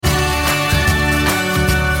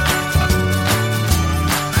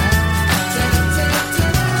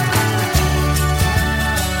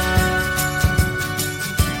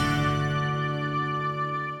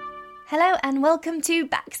welcome to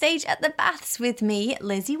Backstage at the Baths with me,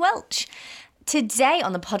 Lizzie Welch. Today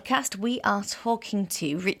on the podcast, we are talking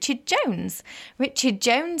to Richard Jones. Richard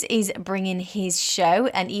Jones is bringing his show,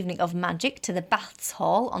 An Evening of Magic, to the Baths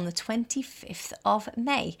Hall on the 25th of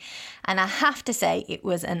May. And I have to say, it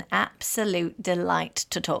was an absolute delight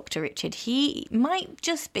to talk to Richard. He might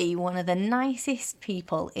just be one of the nicest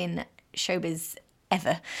people in showbiz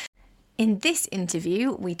ever. In this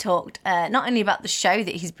interview, we talked not only about the show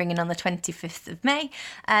that he's bringing on the 25th of May,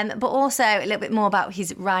 but also a little bit more about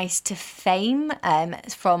his rise to fame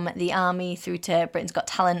from the army through to Britain's Got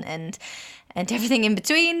Talent and everything in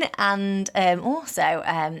between. And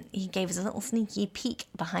also, he gave us a little sneaky peek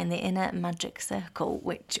behind the inner magic circle,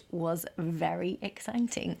 which was very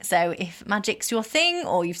exciting. So if magic's your thing,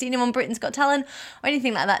 or you've seen him on Britain's Got Talent, or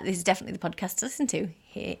anything like that, this is definitely the podcast to listen to.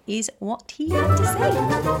 Here is what he had to say.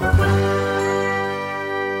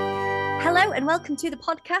 Hello and welcome to the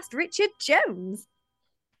podcast, Richard Jones.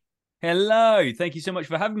 Hello, thank you so much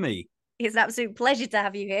for having me. It's an absolute pleasure to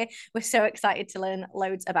have you here. We're so excited to learn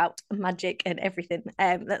loads about magic and everything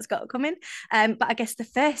that's got coming. But I guess the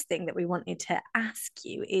first thing that we wanted to ask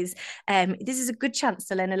you is, this is a good chance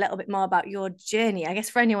to learn a little bit more about your journey. I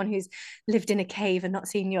guess for anyone who's lived in a cave and not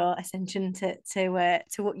seen your ascension to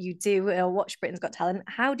what you do or watch Britain's Got Talent,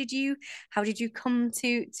 how did you come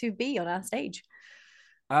to be on our stage?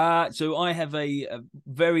 So I have a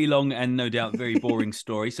very long and no doubt very boring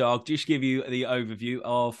story. So I'll just give you the overview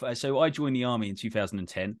of. So I joined the army in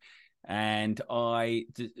 2010, and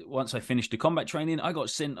once I finished the combat training, I got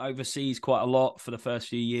sent overseas quite a lot for the first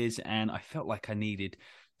few years, and I felt like I needed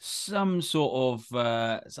some sort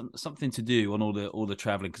of something to do on all the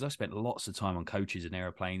traveling, because I spent lots of time on coaches and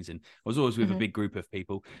airplanes, and I was always with a big group of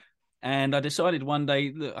people. And I decided one day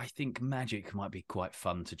that I think magic might be quite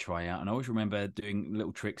fun to try out. And I always remember doing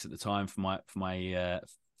little tricks at the time for my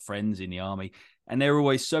friends in the army. And they were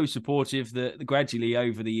always so supportive that gradually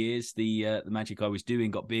over the years, the magic I was doing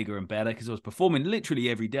got bigger and better, because I was performing literally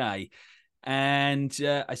every day. And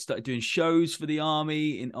I started doing shows for the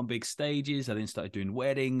army on big stages. I then started doing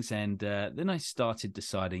weddings. And then I started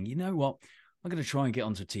deciding, you know what? I'm going to try and get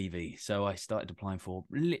onto TV. So I started applying for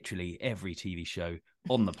literally every TV show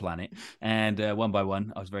on the planet. And one by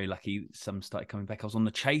one, I was very lucky. Some started coming back. I was on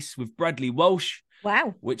The Chase with Bradley Walsh.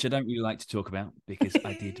 Wow. Which I don't really like to talk about because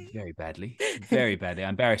I did very badly. Very badly. I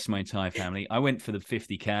embarrassed my entire family. I went for the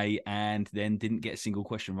 50K and then didn't get a single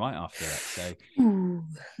question right after that. So,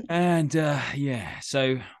 and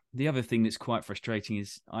so the other thing that's quite frustrating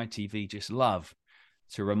is ITV just love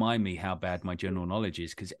to remind me how bad my general knowledge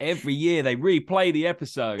is, because every year they replay the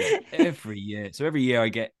episode every year. So every year I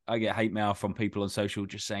get hate mail from people on social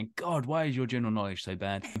just saying, God, why is your general knowledge so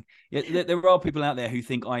bad? Yeah, there are people out there who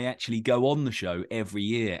think I actually go on the show every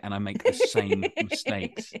year and I make the same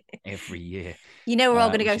mistakes every year. You know, we're all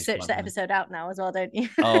going to go search that episode out now as well, don't you?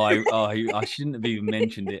 I shouldn't have even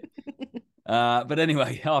mentioned it. But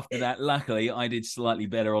anyway, after that, luckily, I did slightly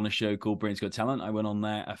better on a show called Britain's Got Talent. I went on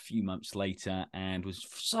there a few months later and was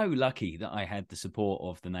so lucky that I had the support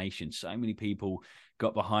of the nation. So many people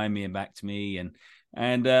got behind me and backed me,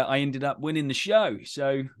 and I ended up winning the show.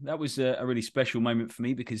 So that was a really special moment for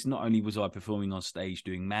me, because not only was I performing on stage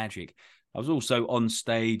doing magic, I was also on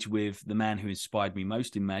stage with the man who inspired me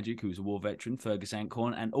most in magic, who was a war veteran, Fergus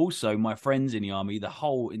Ancorn, and also my friends in the army. The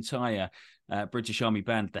whole entire British Army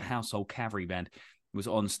band, the Household Cavalry Band, was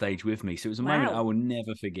on stage with me. So it was a moment I will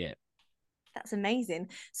never forget. That's amazing.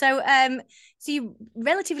 So, so you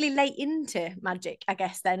relatively late into magic, I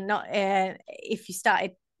guess. Then, not if you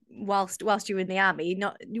started whilst you were in the army.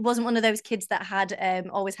 You wasn't one of those kids that had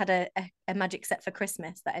always had a magic set for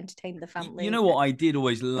Christmas that entertained the family. You know what? I did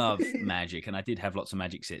always love magic, and I did have lots of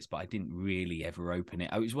magic sets, but I didn't really ever open it.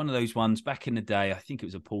 It was one of those ones back in the day. I think it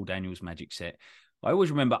was a Paul Daniels magic set. I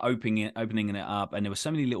always remember opening it up, and there were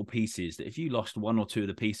so many little pieces that if you lost one or two of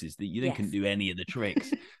the pieces, that you then couldn't do any of the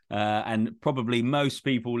tricks. And probably most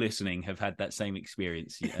people listening have had that same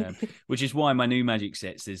experience, which is why my new magic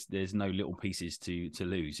sets, there's no little pieces to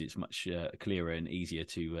lose. It's much clearer and easier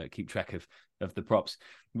to keep track of the props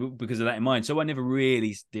because of that in mind. So I never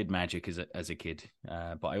really did magic as a kid,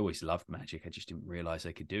 but I always loved magic. I just didn't realize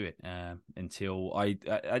I could do it until I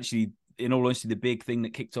actually, in all honesty, the big thing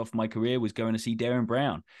that kicked off my career was going to see Darren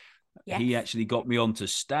Brown. Yes. He actually got me onto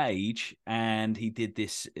stage and he did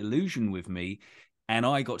this illusion with me. And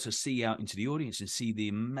I got to see out into the audience and see the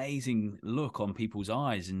amazing look on people's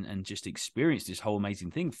eyes and just experience this whole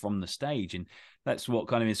amazing thing from the stage. And that's what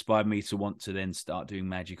kind of inspired me to want to then start doing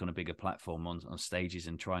magic on a bigger platform on stages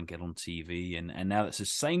and try and get on TV. And now that's the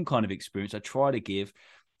same kind of experience I try to give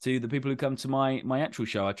to the people who come to my actual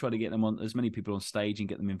show. I try to get them on, as many people on stage, and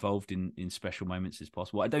get them involved in special moments as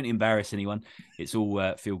possible. I don't embarrass anyone. It's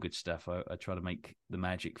all feel good stuff. I try to make the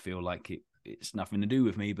magic feel like it's nothing to do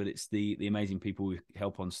with me, but it's the amazing people who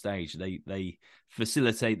help on stage. They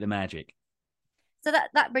facilitate the magic. So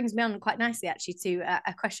that brings me on quite nicely actually to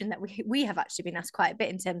a question that we have actually been asked quite a bit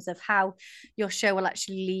in terms of how your show will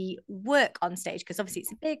actually work on stage, because obviously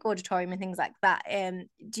it's a big auditorium and things like that.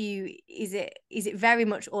 Is it very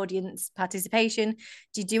much audience participation?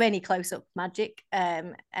 Do you do any close-up magic?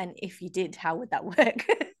 And if you did, how would that work?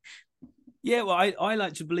 Yeah, well, I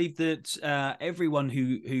like to believe that everyone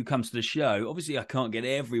who comes to the show, obviously I can't get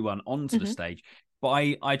everyone onto the stage, but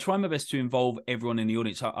I try my best to involve everyone in the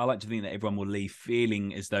audience. I like to think that everyone will leave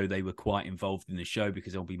feeling as though they were quite involved in the show,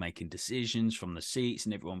 because they'll be making decisions from the seats,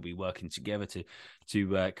 and everyone will be working together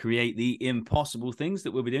to create the impossible things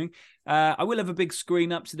that we'll be doing. I will have a big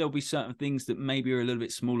screen up, so there'll be certain things that maybe are a little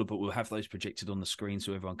bit smaller, but we'll have those projected on the screen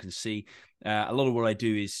so everyone can see. A lot of what I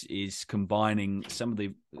do is combining some of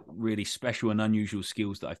the really special and unusual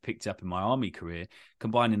skills that I've picked up in my army career,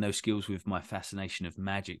 combining those skills with my fascination of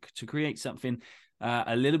magic to create something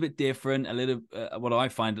a little bit different, a little what I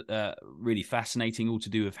find really fascinating, all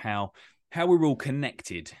to do with how we're all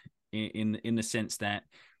connected in the sense that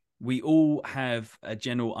we all have a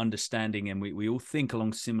general understanding, and we all think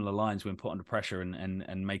along similar lines when put under pressure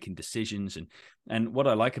and making decisions. And what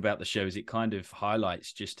I like about the show is it kind of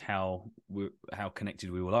highlights just how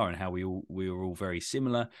connected we all are, and how we are all very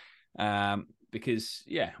similar. Because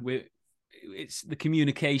it's the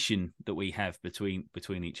communication that we have between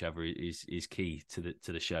each other is key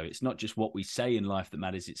to the show. It's not just what we say in life that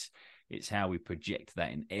matters. It's how we project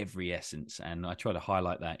that in every essence, and I try to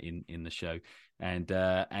highlight that in the show,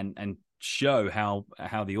 and show how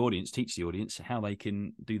the audience, teach the audience how they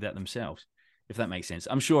can do that themselves, if that makes sense.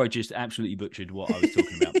 I'm sure I just absolutely butchered what I was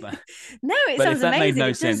talking about, but no, it but sounds if that amazing. made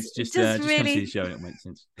no sense, just come see the show and it'll make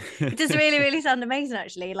sense. It does really, really sound amazing,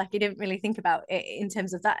 actually. Like, you didn't really think about it in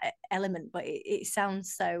terms of that element, but it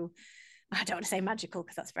sounds so, I don't want to say magical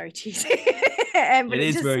because that's very cheesy. But It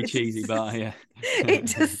is very cheesy, but yeah. It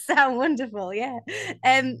does sound wonderful, yeah.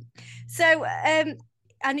 So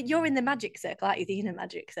and you're in the magic circle, aren't you? The inner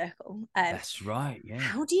magic circle. That's right, yeah.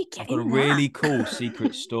 How do you get I've got a in really that? cool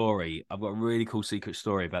secret story. I've got a really cool secret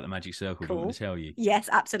story about the magic circle. Do you want me Cool. to tell you? Yes,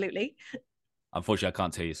 absolutely. Unfortunately, I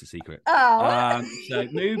can't tell you, it's a secret. Oh. So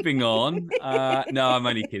moving on. No, I'm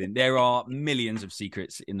only kidding. There are millions of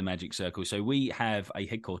secrets in the Magic Circle. So we have a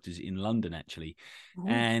headquarters in London, actually, Ooh,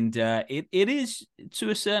 and it is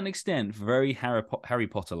to a certain extent very Harry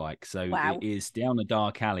Potter like. So it wow. is down a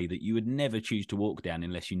dark alley that you would never choose to walk down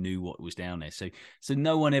unless you knew what was down there. So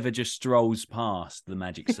no one ever just strolls past the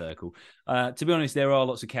Magic Circle. To be honest, there are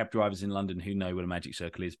lots of cab drivers in London who know what a Magic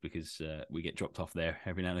Circle is, because we get dropped off there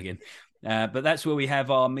every now and again. But that's where we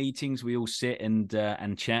have our meetings. We all sit and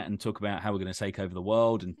chat and talk about how we're going to take over the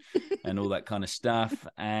world and all that kind of stuff.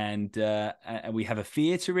 And we have a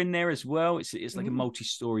theatre in there as well. It's like a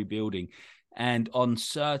multi-story building. And on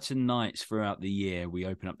certain nights throughout the year, we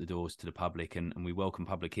open up the doors to the public, and we welcome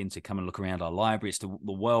public in to come and look around our library. It's the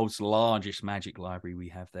world's largest magic library we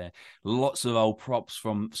have there. Lots of old props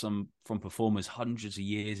from performers hundreds of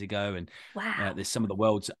years ago, and Wow. there's some of the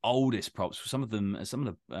world's oldest props. Some of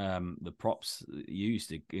the props used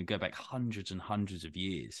to go back hundreds and hundreds of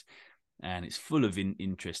years, and it's full of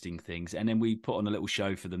interesting things. And then we put on a little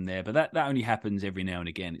show for them there, but that only happens every now and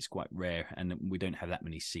again. It's quite rare, and we don't have that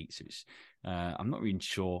many seats. So it's I'm not even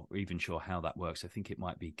sure how that works. I think it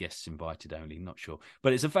might be guests invited only. Not sure,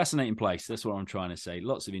 but it's a fascinating place. That's what I'm trying to say.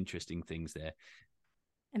 Lots of interesting things there.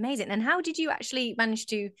 Amazing. And how did you actually manage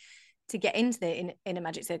to get into the inner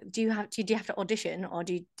magic circle? Do you have to audition, or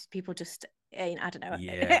do people just I don't know,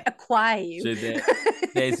 Yeah. acquire you? So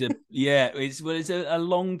there's it's a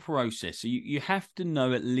long process. So you have to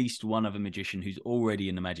know at least one other magician who's already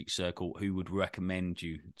in the magic circle who would recommend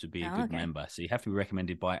you to be a good member. So you have to be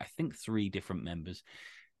recommended by, I think, 3 different members.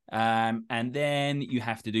 And then you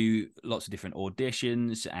have to do lots of different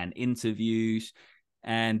auditions and interviews,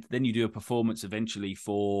 and then you do a performance eventually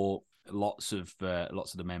for lots of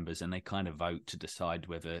the members, and they kind of vote to decide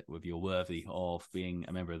whether you're worthy of being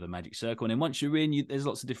a member of the Magic Circle. And then once you're in, there's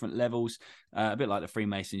lots of different levels, a bit like the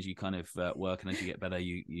Freemasons. You kind of work, and as you get better,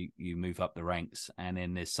 you move up the ranks. And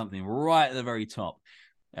then there's something right at the very top,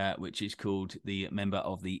 which is called the member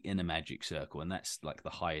of the Inner Magic Circle, and that's like the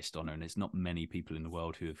highest honor. And there's not many people in the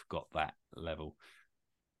world who have got that level.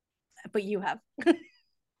 But you have.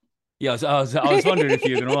 Yeah, I was wondering if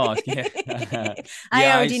you were going to ask. Yeah, I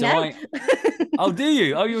yeah. already know. Oh, do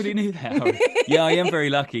you? Oh, you already knew that. Yeah, I am very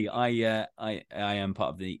lucky. I am part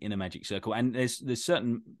of the Inner Magic Circle, and there's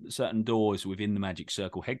certain doors within the Magic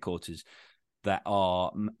Circle headquarters that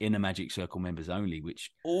are Inner Magic Circle members only, which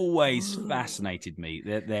always Ooh. fascinated me.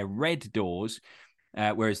 They're red doors,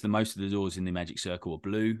 whereas the most of the doors in the Magic Circle are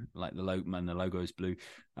blue, like the logo, and the logo is blue.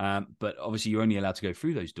 But obviously, you're only allowed to go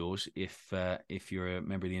through those doors if you're a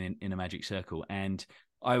member of the Inner Magic Circle. And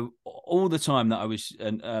I, all the time that I was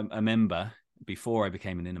a member before I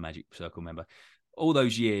became an Inner Magic Circle member, all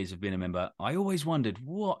those years of being a member, I always wondered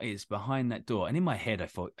what is behind that door. And in my head, I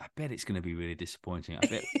thought, I bet it's going to be really disappointing. I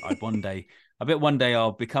bet one day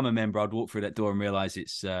I'll become a member. I'd walk through that door and realize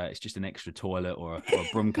it's just an extra toilet or a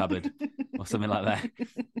broom cupboard or something like that.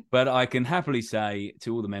 But I can happily say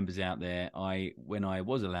to all the members out there, when I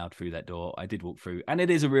was allowed through that door, I did walk through, and it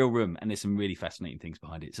is a real room, and there's some really fascinating things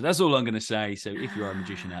behind it. So that's all I'm going to say. So if you're a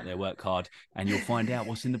magician out there, work hard, and you'll find out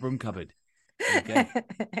what's in the broom cupboard.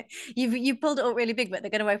 You pulled it up really big, but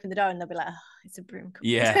they're going to open the door and they'll be like, "Oh, it's a broom cupboard."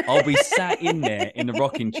 Yeah, I'll be sat in there in the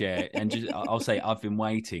rocking chair, and I'll say I've been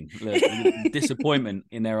waiting. Look, the disappointment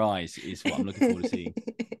in their eyes is what I'm looking forward to seeing.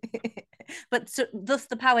 But thus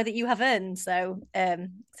the power that you have earned. So yeah,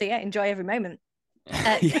 enjoy every moment.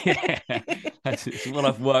 Yeah, it's what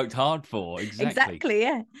I've worked hard for. Exactly,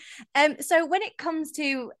 yeah. So when it comes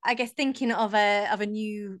to, I guess, thinking of a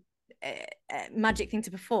new magic thing to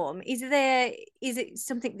perform, is it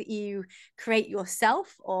something that you create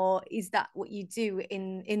yourself, or is that what you do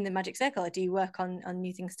in the Magic Circle, or do you work on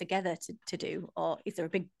new things together to do, or is there a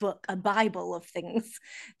big book, a bible of things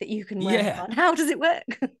that you can work on? How does it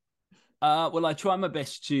work? Well, I try my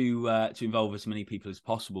best to involve as many people as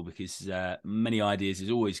possible, because many ideas is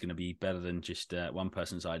always going to be better than just one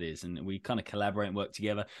person's ideas, and we kind of collaborate and work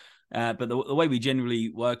together. But the way we generally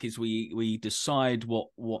work is we decide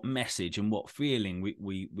what message and what feeling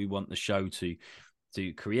we want the show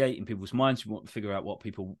to create in people's minds. We want to figure out what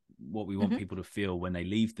we want people to feel when they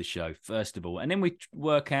leave the show, first of all, and then we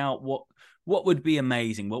work out what would be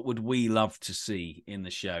amazing, what would we love to see in the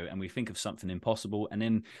show, and we think of something impossible, and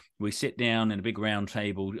then we sit down in a big round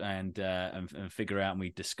table and figure out, and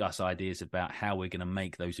we discuss ideas about how we're going to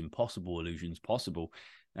make those impossible illusions possible.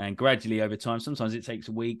 And gradually over time, sometimes it takes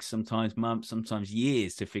weeks, sometimes months, sometimes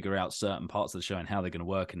years to figure out certain parts of the show and how they're going to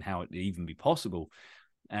work and how it even be possible.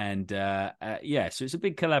 And so it's a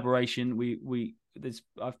big collaboration.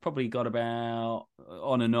 I've probably got about,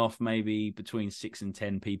 on and off, maybe between 6 and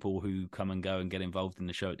 10 people who come and go and get involved in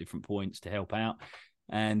the show at different points to help out.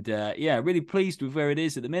 And really pleased with where it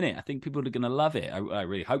is at the minute. I think people are going to love it. I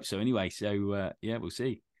really hope so anyway. So we'll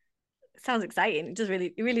see. Sounds exciting.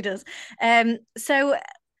 It really does. So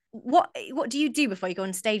what do you do before you go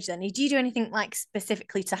on stage then? Do you do anything like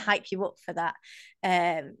specifically to hype you up for that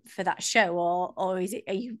show, or is it,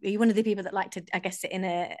 are you one of the people that like to, I guess, sit in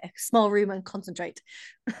a small room and concentrate?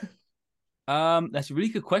 That's a really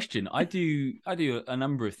good question. I do a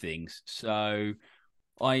number of things. So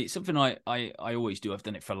I always do. I've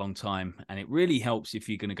done it for a long time, and it really helps if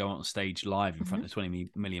you're going to go on stage live in front of 20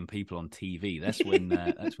 million people on TV. That's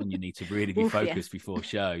when you need to really be focused before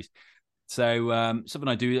shows. So something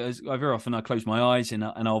I do is very often I close my eyes and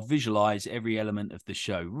I'll visualize every element of the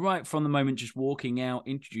show right from the moment, just walking out,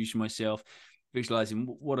 introducing myself, visualizing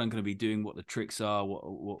what I'm going to be doing, what the tricks are,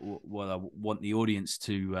 what I want the audience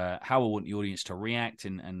to, how I want the audience to react,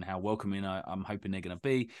 and how welcoming I'm hoping they're going to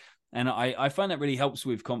be. And I find that really helps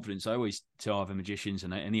with confidence. I always tell other magicians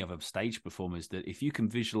and any other stage performers that if you can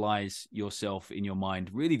visualize yourself in your mind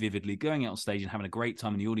really vividly, going out on stage and having a great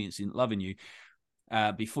time and the audience loving you,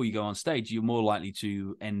 before you go on stage, you're more likely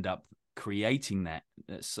to end up creating that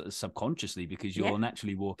subconsciously, because you'll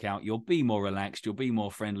naturally walk out, you'll be more relaxed, you'll be more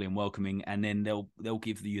friendly and welcoming, and then they'll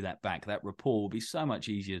give you that back. That rapport will be so much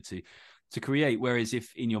easier to create. Whereas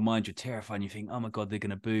if in your mind you're terrified and you think, oh my God, they're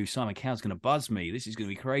going to boo, Simon Cowell's going to buzz me, this is going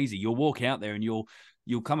to be crazy, you'll walk out there and you'll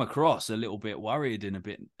come across a little bit worried and a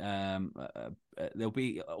bit there'll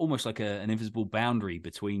be almost like an invisible boundary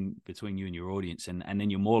between you and your audience, and then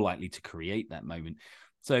you're more likely to create that moment.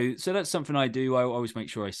 So that's something I do. I always make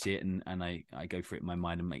sure I see it and I go for it in my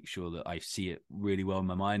mind and make sure that I see it really well in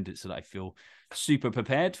my mind, so that I feel super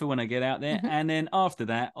prepared for when I get out there. And then after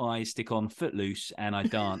that, I stick on Footloose and I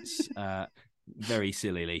dance very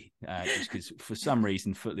sillily, just because for some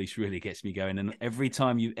reason Footloose really gets me going. And every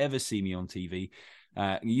time you ever see me on TV,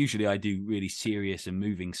 usually I do really serious and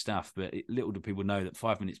moving stuff, but little do people know that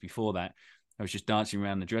 5 minutes before that, I was just dancing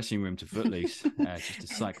around the dressing room to Footloose just to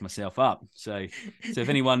psych myself up. So if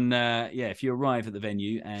anyone, if you arrive at the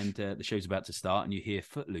venue and the show's about to start and you hear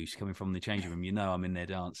Footloose coming from the changing room, you know I'm in there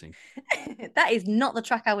dancing. That is not the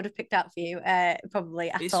track I would have picked out for you,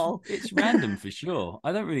 probably at all. It's random for sure.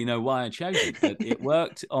 I don't really know why I chose it, but it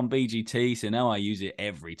worked on BGT, so now I use it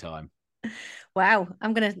every time. Wow,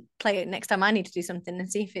 I'm going to play it next time I need to do something and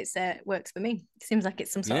see if it works for me. It seems like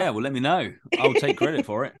it's some sort of... well, let me know. I'll take credit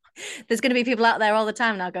for it. There's going to be people out there all the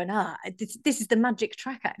time now going, this is the magic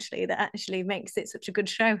track actually that actually makes it such a good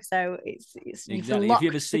show. So it's exactly. If you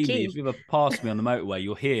ever see me, if you ever pass me on the motorway,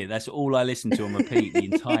 you'll hear that's all I listen to on repeat the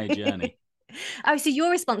entire journey. Oh, so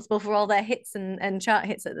you're responsible for all their hits and chart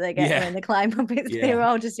hits that they get when they climb up. They're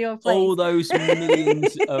all just your place. All those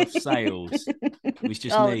millions of sales. It was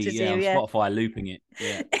just me, on Spotify looping it.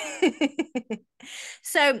 Yeah.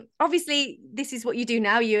 So obviously, this is what you do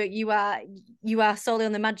now. You are solely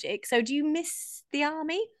on the magic. So do you miss the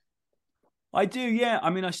army? I do, yeah. I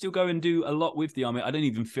mean, I still go and do a lot with the army. I don't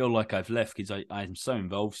even feel like I've left because I'm so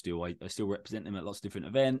involved still. I still represent them at lots of different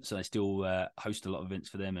events. And I still host a lot of events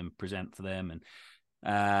for them and present for them. And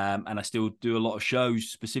I still do a lot of shows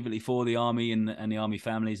specifically for the army and the army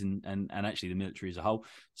families and actually the military as a whole.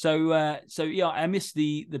 So I miss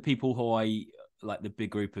the people who I like, the big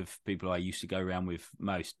group of people I used to go around with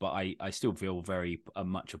most, but I still feel very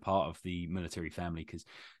much a part of the military family because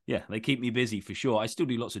they keep me busy for sure. I still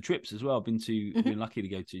do lots of trips as well. I've been lucky to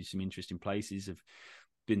go to some interesting places. I've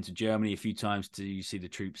been to Germany a few times to see the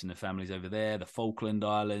troops and the families over there, the Falkland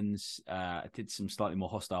Islands. I did some slightly more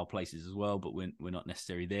hostile places as well, but we're not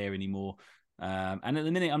necessarily there anymore. And at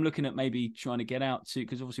the minute, I'm looking at maybe trying to get out to,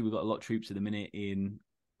 because obviously we've got a lot of troops at the minute in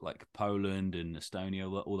like Poland and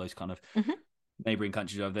Estonia, all those kind of neighbouring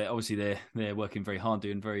countries over there. Obviously, they're working very hard,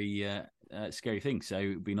 doing very scary things. So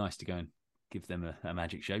it'd be nice to go and give them a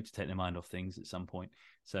magic show to take their mind off things at some point.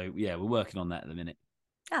 So we're working on that at the minute.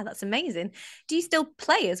 Ah, that's amazing. Do you still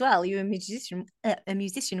play as well? You were a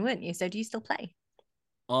musician, weren't you? So do you still play?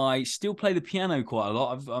 I still play the piano quite a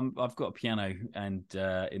lot. I've got a piano in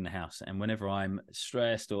the house, and whenever I'm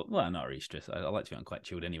stressed not really stressed, I like to be quite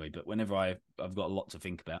chilled anyway. But whenever I've got a lot to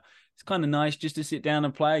think about, it's kind of nice just to sit down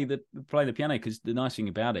and play the piano. Because the nice thing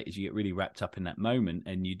about it is you get really wrapped up in that moment,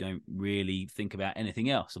 and you don't really think about anything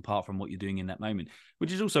else apart from what you're doing in that moment.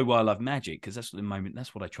 Which is also why I love magic, because that's the moment.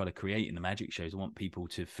 That's what I try to create in the magic shows. I want people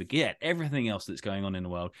to forget everything else that's going on in the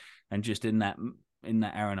world, and just in that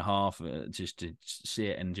hour and a half, just to see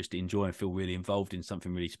it and just enjoy and feel really involved in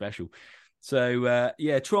something really special. So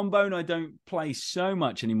trombone I don't play so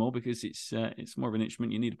much anymore because it's more of an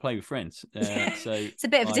instrument you need to play with friends. So it's a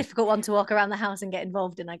bit of a difficult one to walk around the house and get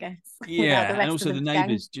involved in, I guess. Yeah, and also the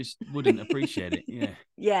neighbours just wouldn't appreciate it.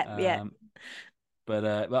 Yeah. But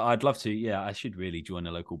I'd love to. Yeah, I should really join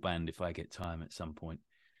a local band if I get time at some point.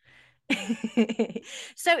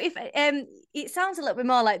 So if it sounds a little bit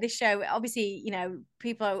more like this show, obviously,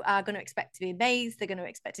 people are going to expect to be amazed. They're going to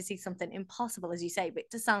expect to see something impossible, as you say, but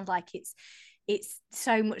it does sound like it's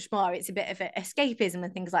so much more. It's a bit of escapism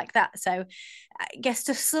and things like that. So I guess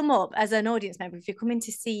to sum up, as an audience member, if you're coming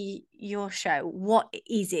to see your show, what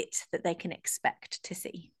is it that they can expect to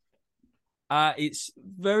see? It's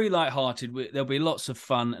very lighthearted. There'll be lots of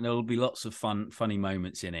fun, and there'll be lots of funny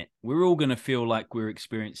moments in it. We're all going to feel like we're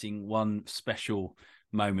experiencing one special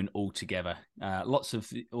moment all together. Lots of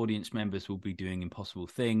the audience members will be doing impossible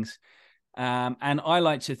things. And I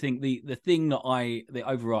like to think the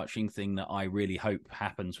overarching thing that I really hope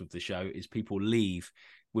happens with the show is people leave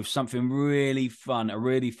with something really fun, a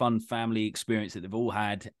really fun family experience that they've all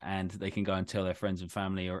had, and they can go and tell their friends and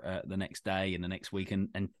family the next day and the next week.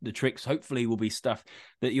 And the tricks hopefully will be stuff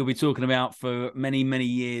that you'll be talking about for many, many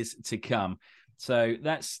years to come. So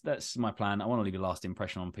that's my plan. I want to leave a lasting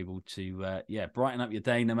impression on people to, brighten up your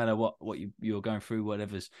day, no matter what you're going through,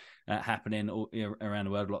 whatever's happening around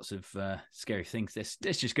the world. Lots of scary things. Let's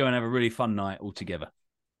just go and have a really fun night all together.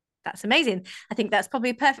 That's amazing. I think that's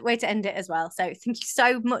probably a perfect way to end it as well. So thank you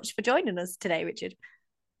so much for joining us today, Richard.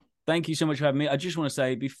 Thank you so much for having me. I just want to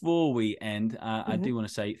say before we end, I do want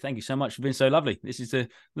to say thank you so much for being so lovely. This is the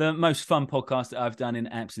most fun podcast that I've done in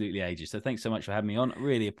absolutely ages. So thanks so much for having me on.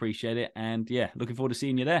 Really appreciate it. And looking forward to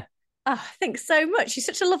seeing you there. Oh, thanks so much. You're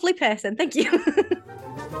such a lovely person. Thank you.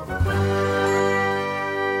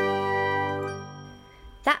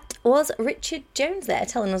 That was Richard Jones there,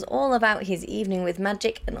 telling us all about his evening with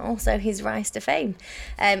magic and also his rise to fame.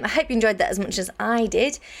 I hope you enjoyed that as much as I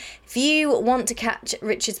did. If you want to catch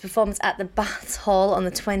Richard's performance at the Baths Hall on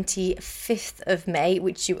the 25th of May,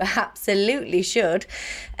 which you absolutely should,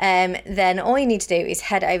 then all you need to do is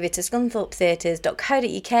head over to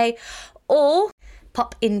scunthorpetheatres.co.uk or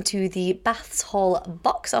pop into the Baths Hall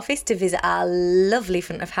box office to visit our lovely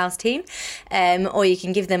front of house team, or you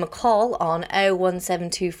can give them a call on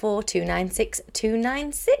 01724 296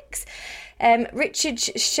 296. Richard's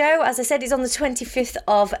show, as I said, is on the 25th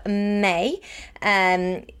of May.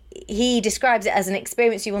 He describes it as an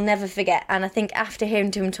experience you will never forget, and I think after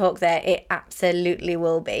hearing him talk there, it absolutely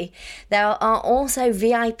will be. There are also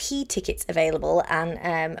VIP tickets available,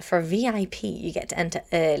 and for a VIP, you get to enter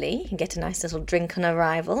early. You get a nice little drink on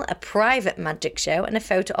arrival, a private magic show, and a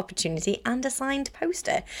photo opportunity, and a signed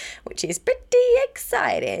poster, which is pretty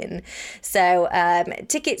exciting. So,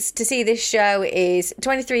 tickets to see this show is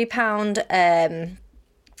 £23.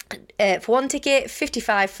 For one ticket,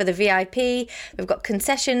 £55 for the VIP. We've got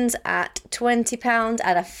concessions at £20,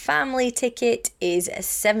 and a family ticket is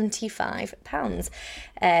 £75.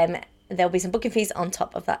 There'll be some booking fees on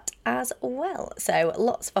top of that as well. So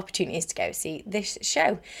lots of opportunities to go see this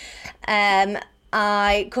show.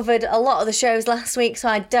 I covered a lot of the shows last week, so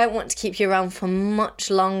I don't want to keep you around for much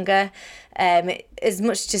longer. As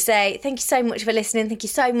much to say, thank you so much for listening. Thank you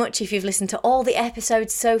so much if you've listened to all the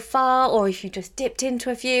episodes so far, or if you've just dipped into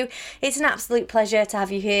a few. It's an absolute pleasure to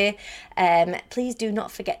have you here. Please do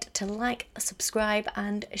not forget to like, subscribe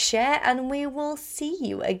and share, and we will see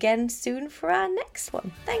you again soon for our next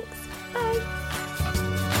one. Thanks. Bye.